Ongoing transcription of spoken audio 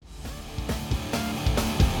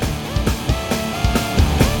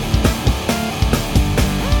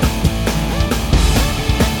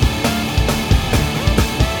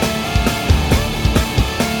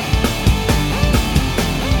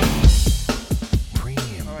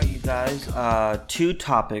guys. Two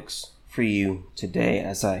topics for you today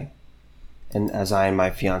as I and my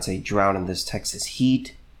fiance drown in this Texas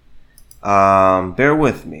heat. Bear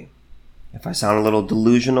with me. If I sound a little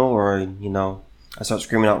delusional or, I start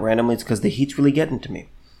screaming out randomly, it's because the heat's really getting to me.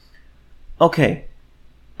 Okay.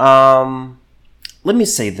 Let me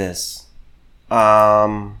say this.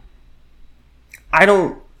 I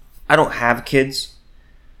don't have kids.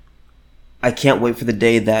 I can't wait for the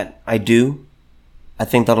day that I do. I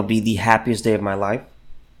think that'll be the happiest day of my life.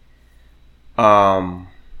 I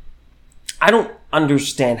don't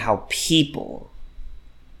understand how people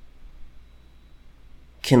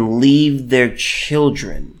can leave their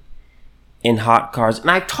children in hot cars. And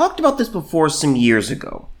I've talked about this before some years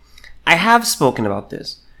ago. I have spoken about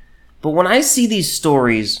this. But when I see these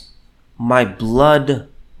stories, my blood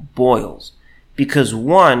boils. Because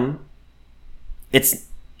one, it's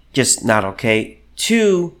just not okay.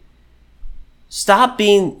 Two, stop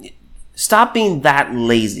being that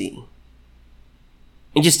lazy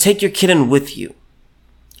and just take your kid in with you.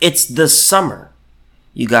 It's the summer,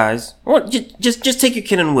 you guys. Just take your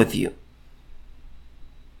kid in with you.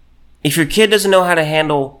 If your kid doesn't know how to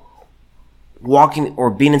handle walking or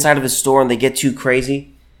being inside of a store and they get too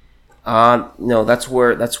crazy, that's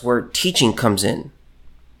where teaching comes in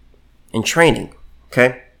and training.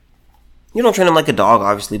 Okay, you don't train them like a dog,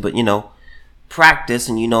 obviously, but practice,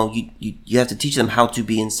 and you have to teach them how to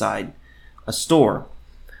be inside a store.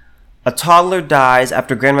 A toddler dies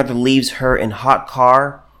after grandmother leaves her in hot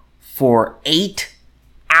car for 8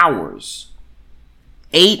 hours.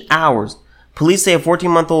 8 hours. Police say a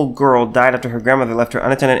 14-month-old girl died after her grandmother left her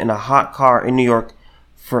unattended in a hot car in New York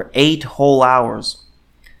for 8 whole hours.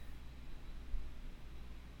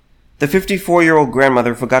 The 54-year-old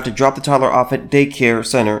grandmother forgot to drop the toddler off at daycare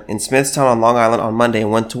center in Smithstown on Long Island on Monday and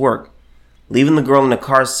went to work, leaving the girl in a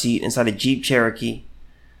car seat inside a Jeep Cherokee.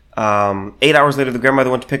 8 hours later, the grandmother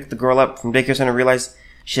went to pick the girl up from daycare center and realized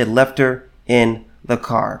she had left her in the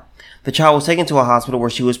car. The child was taken to a hospital where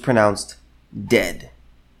she was pronounced dead.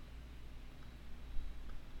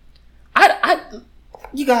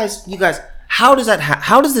 You guys, how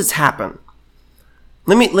does this happen?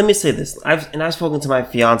 Let me say this. I've spoken to my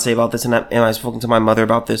fiance about this, and I've spoken to my mother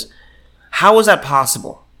about this. How is that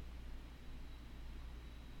possible?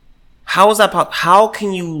 How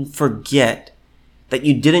can you forget that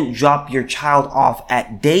you didn't drop your child off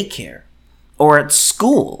at daycare or at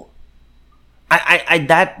school?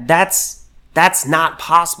 That's not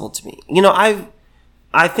possible to me.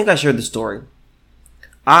 I think I shared the story.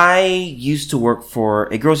 I used to work for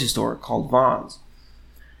a grocery store called Vons.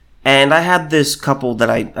 And I had this couple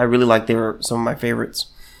that I really liked. They were some of my favorites.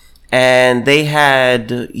 And they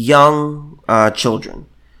had young children.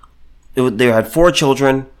 They had 4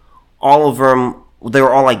 children. All of them, they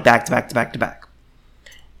were all like back to back to back to back.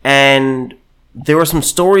 And there were some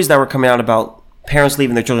stories that were coming out about parents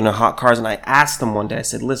leaving their children in hot cars. And I asked them one day, I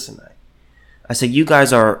said, listen, I said, you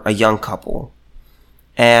guys are a young couple.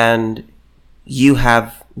 And you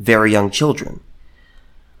have very young children.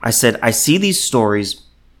 I said, I see these stories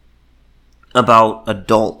about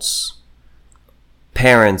adults,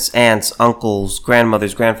 parents, aunts, uncles,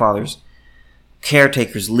 grandmothers, grandfathers,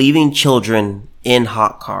 caretakers leaving children in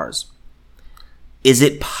hot cars. Is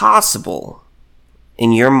it possible,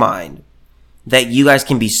 in your mind, that you guys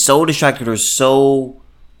can be so distracted or so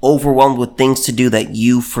overwhelmed with things to do that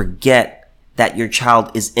you forget that your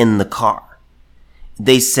child is in the car?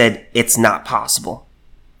 They said, it's not possible.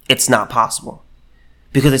 It's not possible.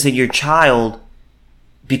 Because they said your child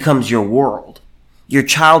becomes your world. Your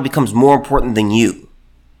child becomes more important than you.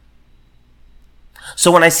 So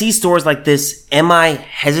when I see stories like this, am I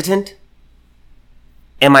hesitant?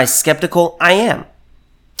 Am I skeptical? I am.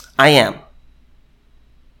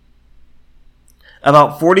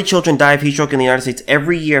 About 40 children die of heat stroke in the United States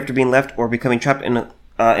every year after being left or becoming trapped in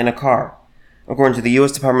a car, according to the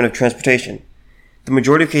U.S. Department of Transportation. The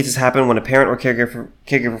majority of cases happen when a parent or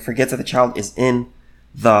caregiver forgets that the child is in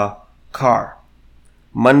the car.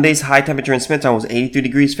 Monday's high temperature in Smithtown was 83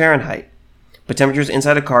 degrees Fahrenheit, but temperatures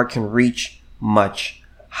inside a car can reach much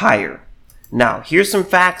higher. Now, here's some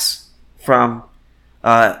facts from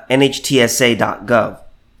NHTSA.gov.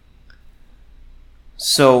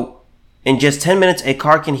 So, in just 10 minutes, a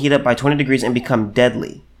car can heat up by 20 degrees and become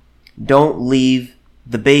deadly. Don't leave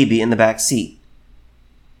the baby in the back seat.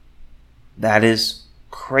 That is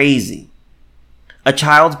crazy. A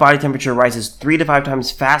child's body temperature rises 3 to 5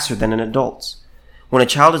 times faster than an adult's. When a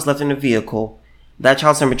child is left in a vehicle, that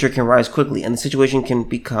child's temperature can rise quickly and the situation can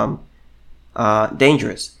become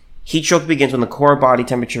dangerous. Heat stroke begins when the core body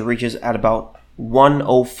temperature reaches at about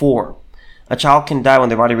 104. A child can die when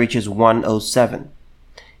their body reaches 107.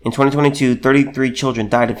 In 2022, 33 children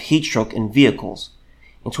died of heat stroke in vehicles.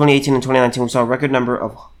 In 2018 and 2019, we saw a record number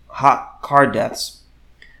of hot car deaths.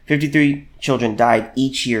 53 children died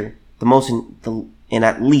each year, the most in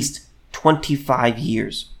at least 25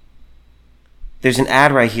 years. There's an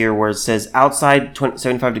ad right here where it says outside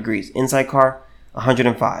 75 degrees, inside car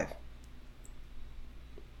 105.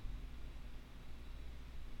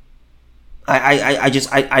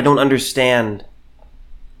 I don't understand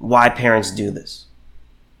why parents do this.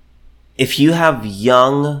 If you have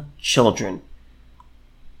young children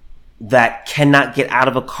that cannot get out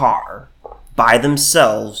of a car by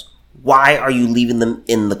themselves, why are you leaving them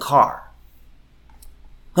in the car?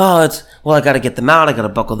 Oh, I gotta get them out, I gotta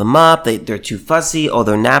buckle them up, they're too fussy, oh,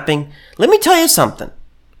 they're napping. Let me tell you something.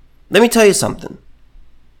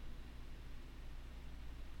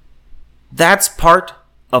 That's part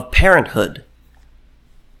of parenthood.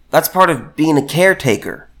 That's part of being a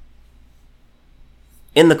caretaker.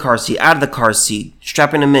 In the car seat, out of the car seat,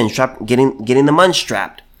 strapping them in, getting them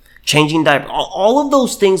unstrapped, changing diapers. All of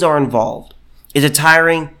those things are involved. Is it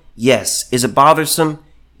tiring? Yes. Is it bothersome?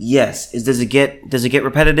 Yes. Does it get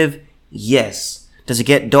repetitive? Yes. Does it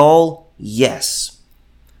get dull? Yes.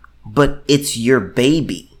 But it's your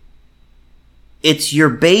baby. It's your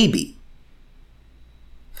baby.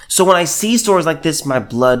 So when I see stories like this, my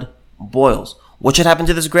blood boils. What should happen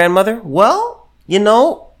to this grandmother? Well,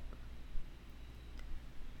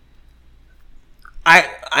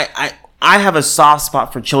 I have a soft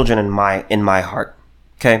spot for children in my heart.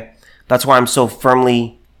 Okay? That's why I'm so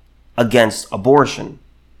firmly against abortion.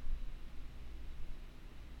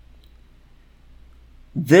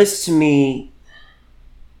 This to me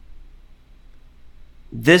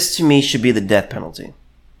should be the death penalty.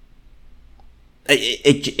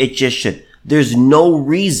 It just should. There's no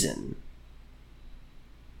reason.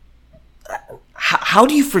 How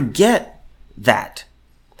do you forget that?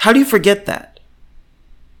 How do you forget that?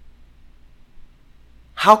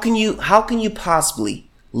 How can you possibly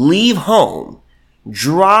leave home,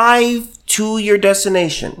 drive to your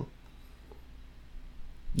destination?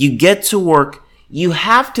 You get to work. You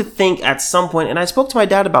have to think at some point, and I spoke to my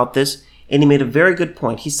dad about this, and he made a very good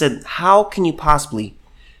point. He said, how can you possibly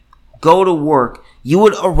go to work? You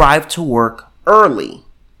would arrive to work early.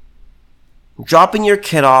 Dropping your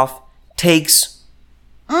kid off takes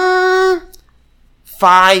 5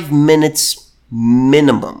 minutes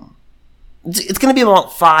minimum. It's going to be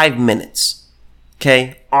about 5 minutes,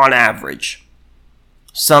 okay, on average.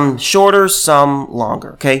 Some shorter, some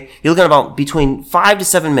longer, okay? You're looking at about between 5 to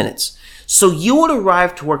 7 minutes. So you would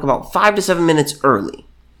arrive to work about 5 to 7 minutes early.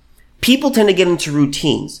 People tend to get into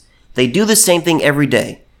routines. They do the same thing every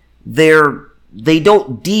day. They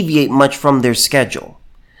don't deviate much from their schedule.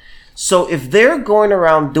 So if they're going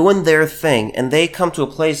around doing their thing and they come to a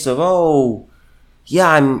place of, why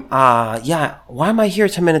am I here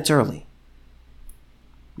 10 minutes early?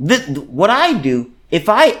 What I do, if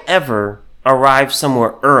I ever arrive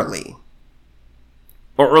somewhere early,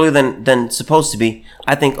 or earlier than supposed to be,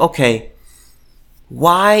 I think, okay,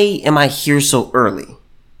 why am I here so early?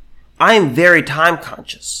 I am very time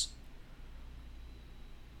conscious.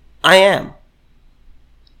 I am.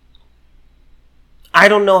 I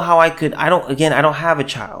don't know how I don't have a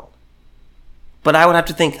child. But I would have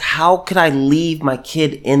to think, how could I leave my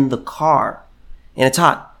kid in the car? And it's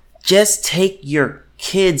hot. Just take your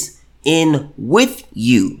kids in with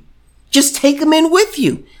you. Just take them in with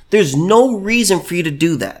you. There's no reason for you to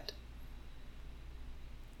do that.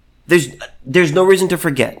 There's no reason to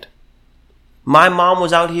forget. My mom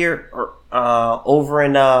was out here,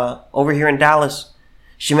 over here in Dallas.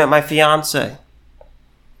 She met my fiance.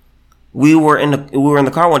 We were in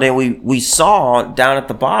the car one day, and we saw down at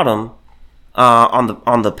the bottom,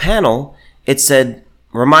 on the panel, it said,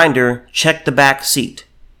 reminder, check the back seat.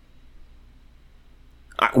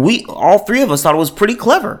 All three of us thought it was pretty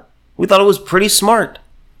clever. We thought it was pretty smart.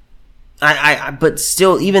 But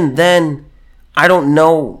still, even then, I don't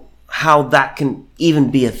know how that can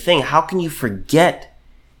even be a thing. How can you forget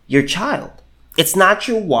your child? It's not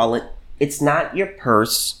your wallet. It's not your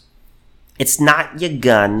purse. It's not your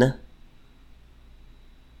gun.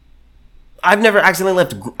 I've never accidentally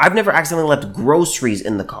left groceries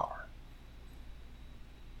in the car.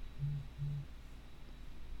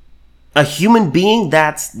 A human being,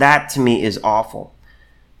 that to me is awful.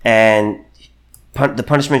 And the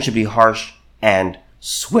punishment should be harsh and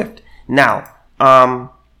swift. Now,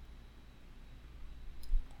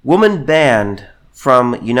 woman banned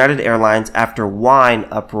from United Airlines after wine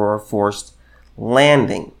uproar forced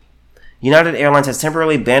landing. United Airlines has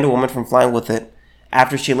temporarily banned a woman from flying with it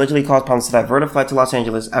after she allegedly caused problems to divert a flight to Los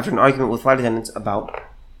Angeles after an argument with flight attendants about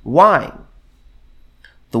wine.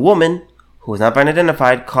 The woman, who has not been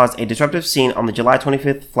identified, caused a disruptive scene on the July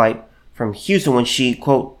 25th flight from Houston when she,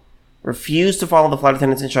 quote, refused to follow the flight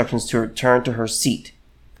attendant's instructions to return to her seat.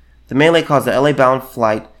 The melee caused the LA-bound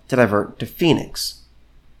flight to divert to Phoenix.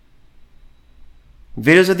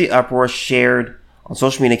 Videos of the uproar shared on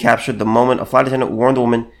social media captured the moment a flight attendant warned the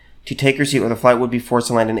woman to take her seat or the flight would be forced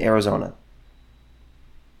to land in Arizona.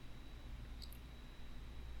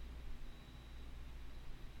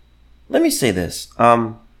 Let me say this.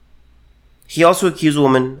 He also accused the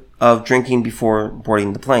woman of drinking before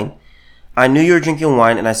boarding the plane. I knew you were drinking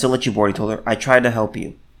wine and I still let you board, he told her. I tried to help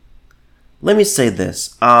you. Let me say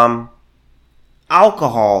this.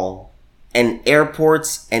 Alcohol and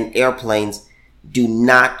airports and airplanes do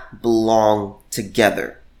not belong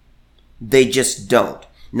together. They just don't.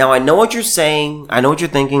 Now I know what you're saying. I know what you're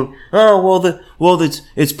thinking. Oh,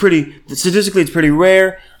 it's pretty, statistically it's pretty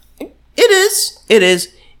rare. It is.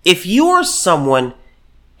 If you are someone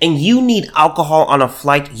and you need alcohol on a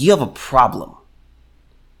flight, you have a problem.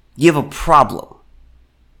 You have a problem.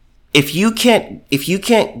 If you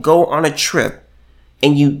can't go on a trip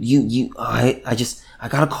and I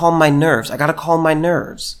gotta calm my nerves.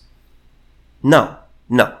 No.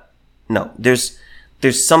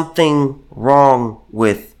 There's something wrong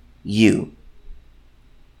with you.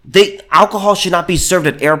 Alcohol should not be served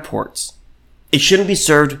at airports. It shouldn't be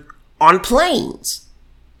served on planes.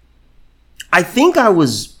 I think I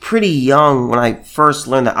was pretty young when I first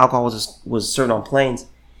learned that alcohol was served on planes.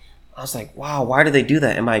 I was like, wow, why do they do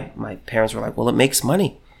that? And my parents were like, well, it makes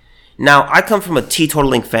money. Now, I come from a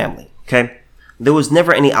teetotaling family, okay? There was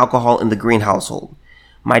never any alcohol in the Green household.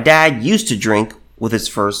 My dad used to drink with his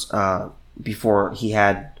first, before he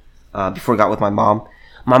got with my mom.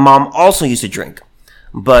 My mom also used to drink.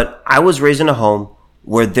 But I was raised in a home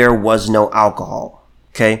where there was no alcohol,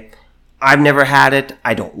 okay? I've never had it.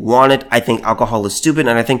 I don't want it. I think alcohol is stupid.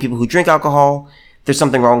 And I think people who drink alcohol, there's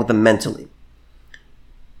something wrong with them mentally.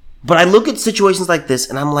 But I look at situations like this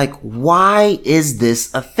and I'm like, why is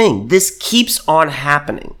this a thing? This keeps on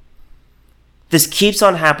happening. This keeps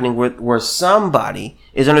on happening where somebody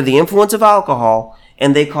is under the influence of alcohol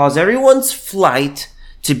and they cause everyone's flight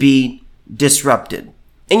to be disrupted.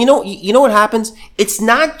 And you know what happens? It's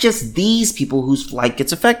not just these people whose flight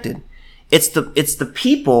gets affected. It's the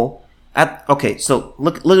people okay, so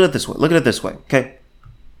look at it this way. Look at it this way, okay?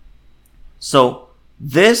 So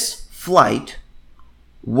this flight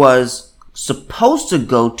was supposed to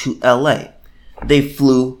go to LA. They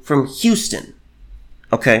flew from Houston.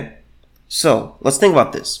 Okay? So, let's think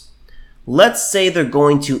about this. Let's say they're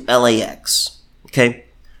going to LAX. Okay?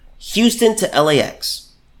 Houston to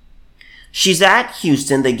LAX. She's at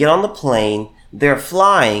Houston, they get on the plane, they're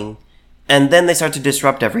flying, and then they start to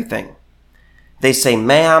disrupt everything. They say,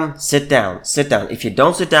 ma'am, sit down. If you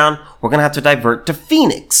don't sit down, we're going to have to divert to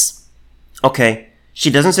Phoenix. Okay. She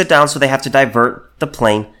doesn't sit down, so they have to divert the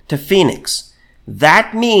plane to Phoenix.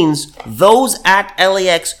 That means those at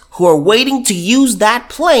LAX who are waiting to use that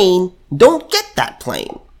plane don't get that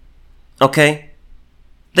plane. Okay?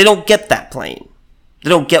 They don't get that plane. They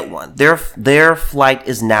don't get one. Their flight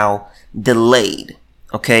is now delayed.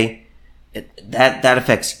 Okay? That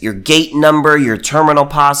affects your gate number, your terminal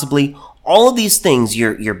possibly. All of these things,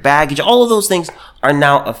 your baggage, all of those things are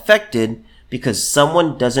now affected because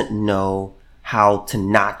someone doesn't know how to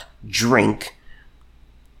not drink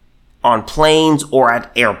on planes or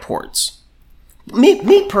at airports.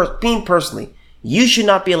 Me personally, you should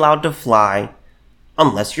not be allowed to fly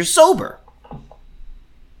unless you're sober.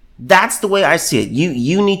 That's the way I see it.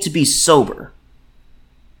 You need to be sober.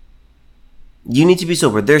 You need to be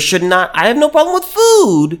sober. There should not, I have no problem with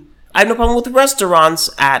food. I have no problem with restaurants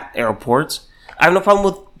at airports. I have no problem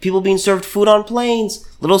with people being served food on planes.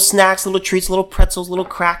 Little snacks, little treats, little pretzels, little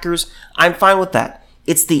crackers. I'm fine with that.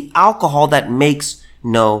 It's the alcohol that makes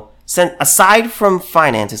no sense. Aside from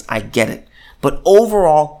finances, I get it. But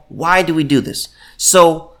overall, why do we do this?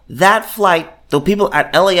 So that flight, the people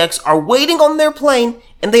at LAX are waiting on their plane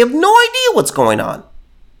and they have no idea what's going on.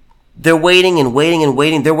 They're waiting and waiting and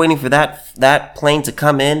waiting. They're waiting for that plane to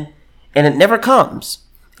come in and it never comes.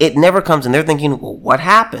 It never comes and they're thinking, well, what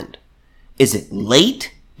happened? Is it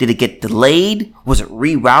late? Did it get delayed? Was it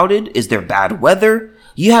rerouted? Is there bad weather?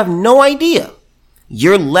 You have no idea.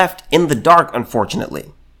 You're left in the dark,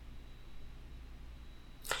 unfortunately.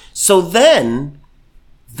 So then,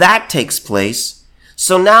 that takes place.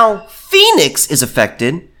 So now, Phoenix is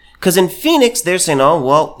affected. Because in Phoenix, they're saying, oh,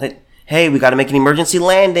 well, hey, we got to make an emergency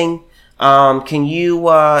landing. Can you,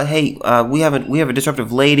 we have a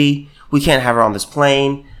disruptive lady. We can't have her on this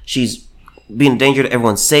plane. She's being a danger to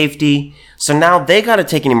everyone's safety. So now they got to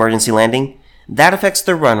take an emergency landing. That affects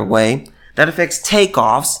the runway. That that affects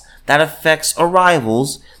takeoffs, that affects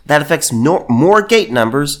arrivals, that affects more gate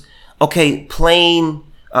numbers. Okay, plane,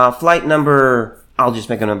 flight number, I'll just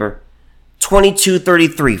make a number,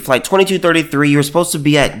 2233. Flight 2233, you're supposed to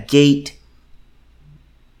be at gate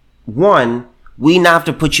 1. We now have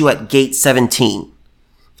to put you at gate 17.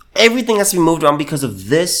 Everything has to be moved around because of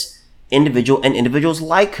this individual and individuals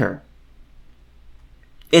like her.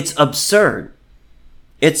 It's absurd.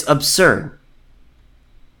 It's absurd.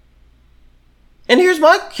 And here's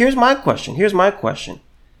my question.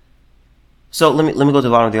 So let me go to the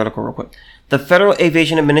bottom of the article real quick. The Federal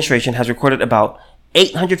Aviation Administration has recorded about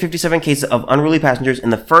 857 cases of unruly passengers in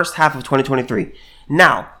the first half of 2023.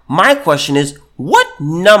 Now, my question is, what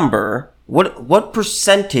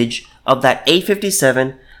percentage of that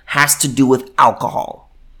 857 has to do with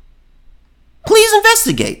alcohol? Please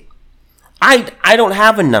investigate. I don't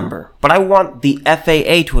have a number, but I want the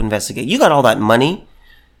FAA to investigate. You got all that money.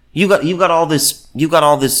 You got all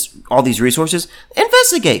these resources.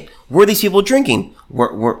 Investigate. Were these people drinking?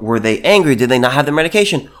 Were they angry? Did they not have their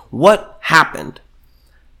medication? What happened?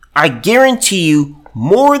 I guarantee you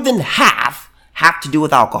more than half have to do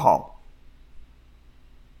with alcohol.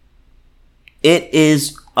 It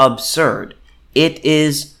is absurd. It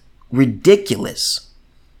is ridiculous.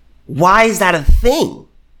 Why is that a thing?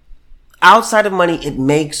 Outside of money, it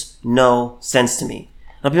makes no sense to me.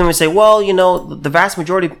 Now people may say, well, the vast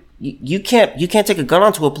majority, you can't take a gun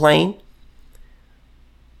onto a plane.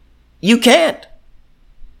 You can't.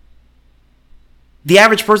 The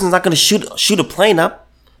average person's not going to shoot a plane up.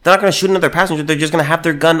 They're not going to shoot another passenger. They're just going to have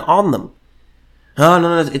their gun on them.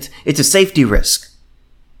 No. It's a safety risk.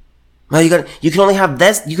 No, you can only have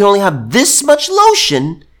this. You can only have this much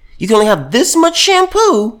lotion. You can only have this much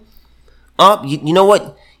shampoo. You know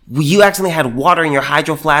what? You accidentally had water in your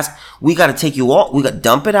hydro flask. We got to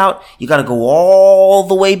dump it out. You got to go all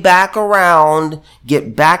the way back around,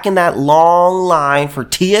 get back in that long line for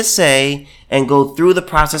TSA and go through the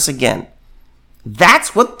process again.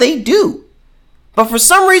 That's what they do. But for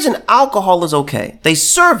some reason, alcohol is okay. They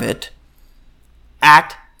serve it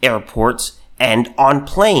at airports and on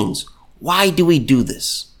planes. Why do we do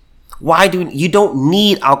this? You don't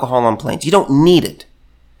need alcohol on planes. You don't need it.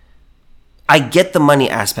 I get the money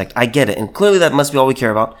aspect. I get it. And clearly that must be all we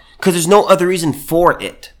care about because there's no other reason for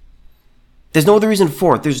it. There's no other reason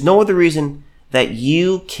for it. There's no other reason that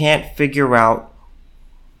you can't figure out.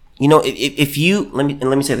 If you, let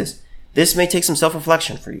me say this. This may take some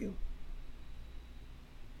self-reflection for you.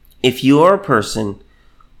 If you're a person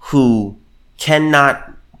who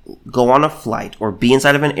cannot go on a flight or be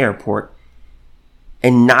inside of an airport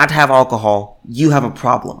and not have alcohol, you have a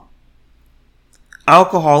problem.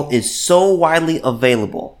 Alcohol is so widely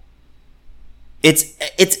available. It's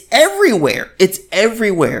everywhere. It's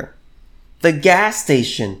everywhere. The gas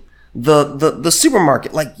station, the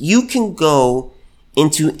supermarket, like you can go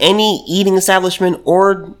into any eating establishment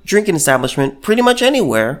or drinking establishment pretty much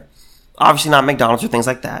anywhere. Obviously not McDonald's or things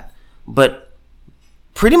like that, but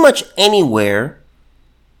pretty much anywhere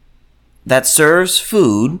that serves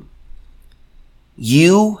food,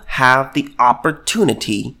 you have the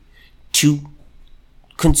opportunity to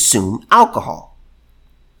consume alcohol.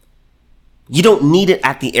 You don't need it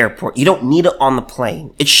at the airport. You don't need it on the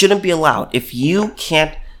plane. It shouldn't be allowed. If you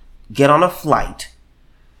can't get on a flight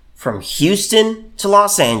from Houston to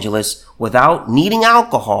Los Angeles without needing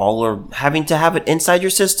alcohol or having to have it inside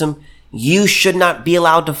your system, you should not be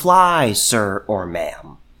allowed to fly, sir or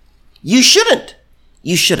ma'am. You shouldn't.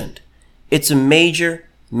 You shouldn't. It's a major,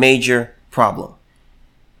 major problem.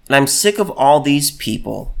 And I'm sick of all these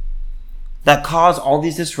people that cause all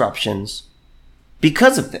these disruptions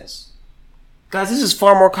because of this. Guys, this is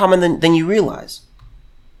far more common than you realize.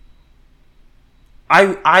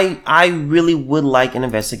 I really would like an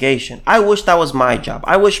investigation. I wish that was my job.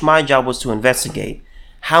 I wish my job was to investigate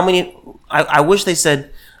how many. I wish they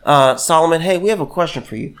said, Solomon, hey, we have a question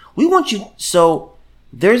for you. We want you. So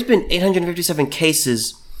there's been 857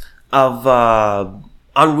 cases of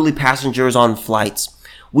unruly passengers on flights.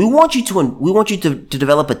 We want you to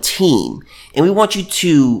develop a team, and we want you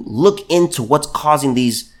to look into what's causing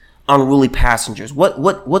these unruly passengers.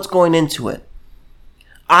 What's going into it?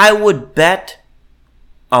 I would bet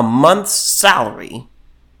a month's salary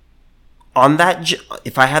on that.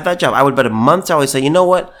 If I had that job, I would bet a month's salary. Say, you know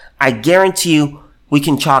what? I guarantee you, we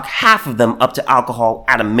can chalk half of them up to alcohol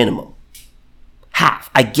at a minimum. Half.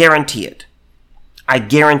 I guarantee it. I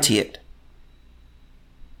guarantee it.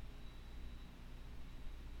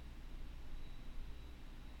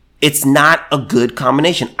 It's not a good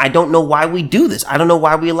combination. I don't know why we do this. I don't know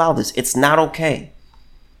why we allow this. It's not okay.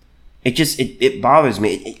 It bothers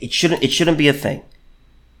me. It shouldn't be a thing.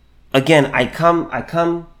 again, I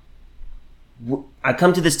come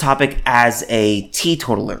to this topic as a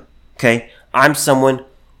teetotaler. Okay, I'm someone.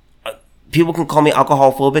 People can call me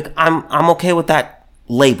alcohol phobic. I'm okay with that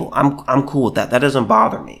label. I'm cool with that. That doesn't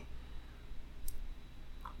bother me.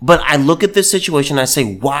 But I look at this situation and I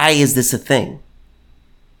say, why is this a thing?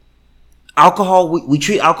 Alcohol, we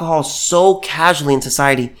treat alcohol so casually in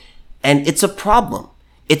society, and it's a problem.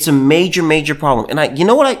 It's a major, major problem. And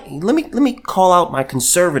let me call out my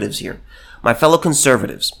conservatives here, my fellow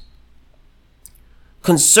conservatives.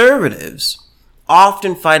 Conservatives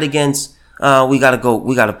often fight against, we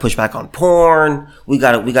gotta push back on porn. We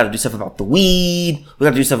gotta do stuff about the weed. We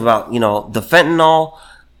gotta do stuff about, the fentanyl.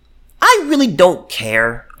 I really don't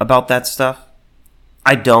care about that stuff.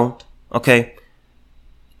 I don't. Okay.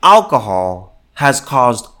 Alcohol has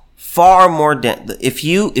caused far more if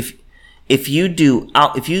you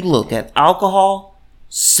look at alcohol,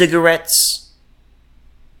 cigarettes,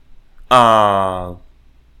 and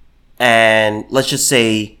let's just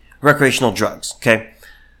say recreational drugs, okay?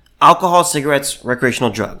 Alcohol, cigarettes, recreational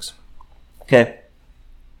drugs, okay?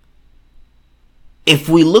 If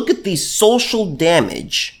we look at the social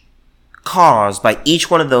damage caused by each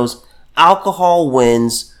one of those, alcohol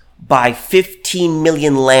wins by 15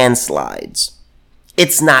 million landslides.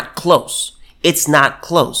 It's not close. It's not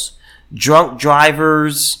close. Drunk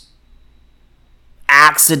drivers,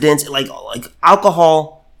 accidents, like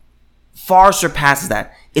alcohol far surpasses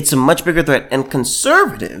that. It's a much bigger threat. And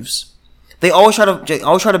conservatives, they always try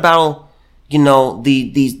to battle,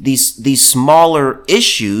 these smaller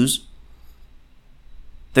issues.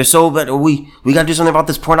 They're so bad. We gotta do something about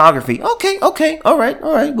this pornography. Okay, all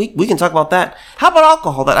right. We can talk about that. How about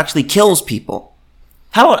alcohol that actually kills people?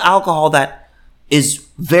 How about alcohol that is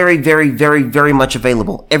very, very, very, very much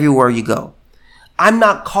available everywhere you go? I'm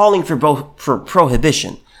not calling for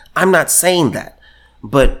prohibition. I'm not saying that.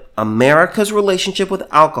 But America's relationship with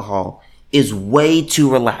alcohol is way too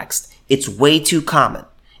relaxed. It's way too common.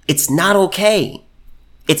 It's not okay.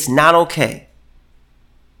 It's not okay.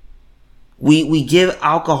 We give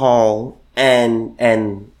alcohol and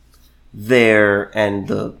the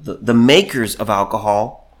makers of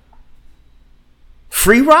alcohol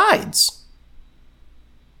free rides.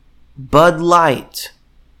 Bud Light,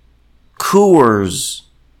 Coors,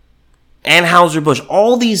 Anheuser-Busch,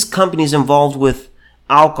 all these companies involved with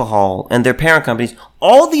alcohol and their parent companies,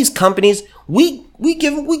 all these companies, we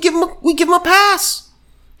give them a pass.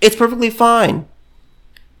 It's perfectly fine.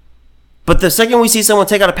 But the second we see someone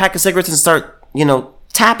take out a pack of cigarettes and start,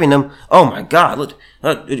 tapping them, oh my God, look,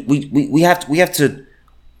 we have to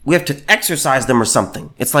exercise them or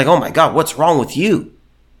something. It's like, oh my God, what's wrong with you?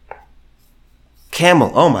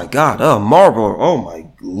 Camel, oh my God, oh Marlboro, oh my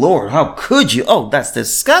Lord, how could you? Oh, that's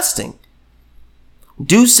disgusting.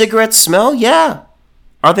 Do cigarettes smell? Yeah.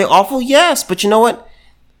 Are they awful? Yes. But you know what?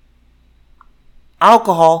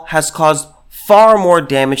 Alcohol has caused far more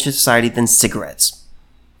damage to society than cigarettes.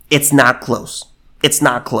 It's not close. It's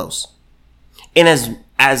not close. And as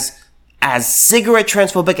cigarette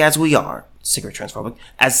transphobic as we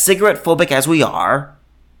are,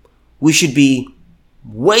 we should be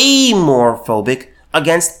way more phobic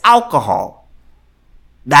against alcohol.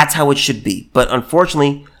 That's how it should be. But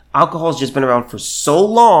unfortunately, alcohol has just been around for so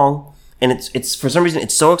long, and it's for some reason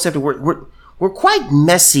it's so accepted. We're quite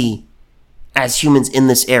messy as humans in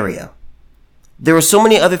this area. There are so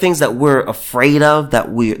many other things that we're afraid of, that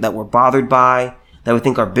we're bothered by, that we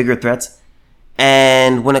think are bigger threats.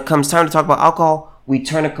 And when it comes time to talk about alcohol, we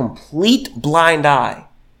turn a complete blind eye.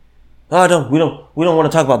 Oh, we don't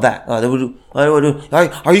want to talk about that.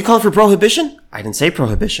 Are you calling for prohibition? I didn't say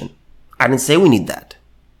prohibition. I didn't say we need that.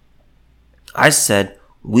 I said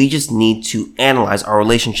we just need to analyze our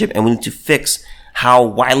relationship, and we need to fix how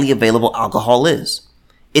widely available alcohol is.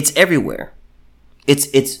 It's everywhere. And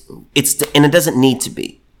it doesn't need to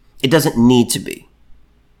be. It doesn't need to be.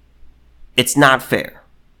 It's not fair.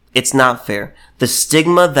 It's not fair. The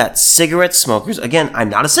stigma that cigarette smokers, again, I'm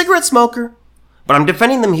not a cigarette smoker, but I'm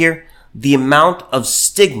defending them here. The amount of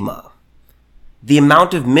stigma, the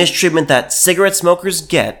amount of mistreatment that cigarette smokers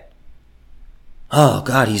get. Oh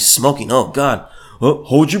God, he's smoking. Oh God. Oh,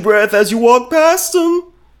 hold your breath as you walk past him.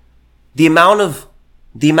 The amount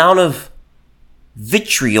of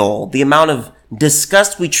vitriol, the amount of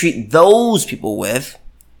disgust we treat those people with,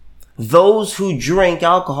 those who drink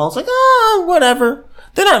alcohol, it's like, whatever.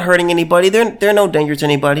 They're not hurting anybody. They're no danger to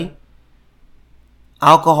anybody.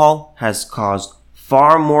 Alcohol has caused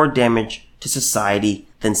far more damage to society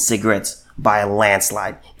than cigarettes by a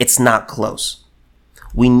landslide. It's not close.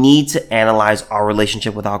 We need to analyze our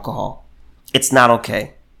relationship with alcohol. It's not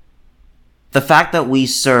okay. The fact that we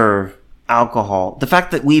serve alcohol, the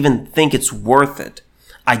fact that we even think it's worth it.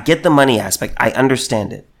 I get the money aspect. I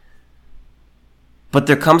understand it. But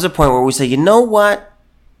there comes a point where we say, you know what?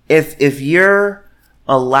 If you're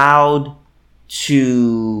allowed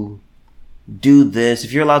to do this,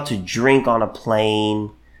 if you're allowed to drink on a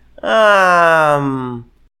plane,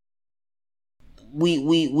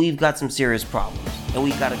 we've got some serious problems, and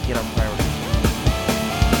we got to get our priorities.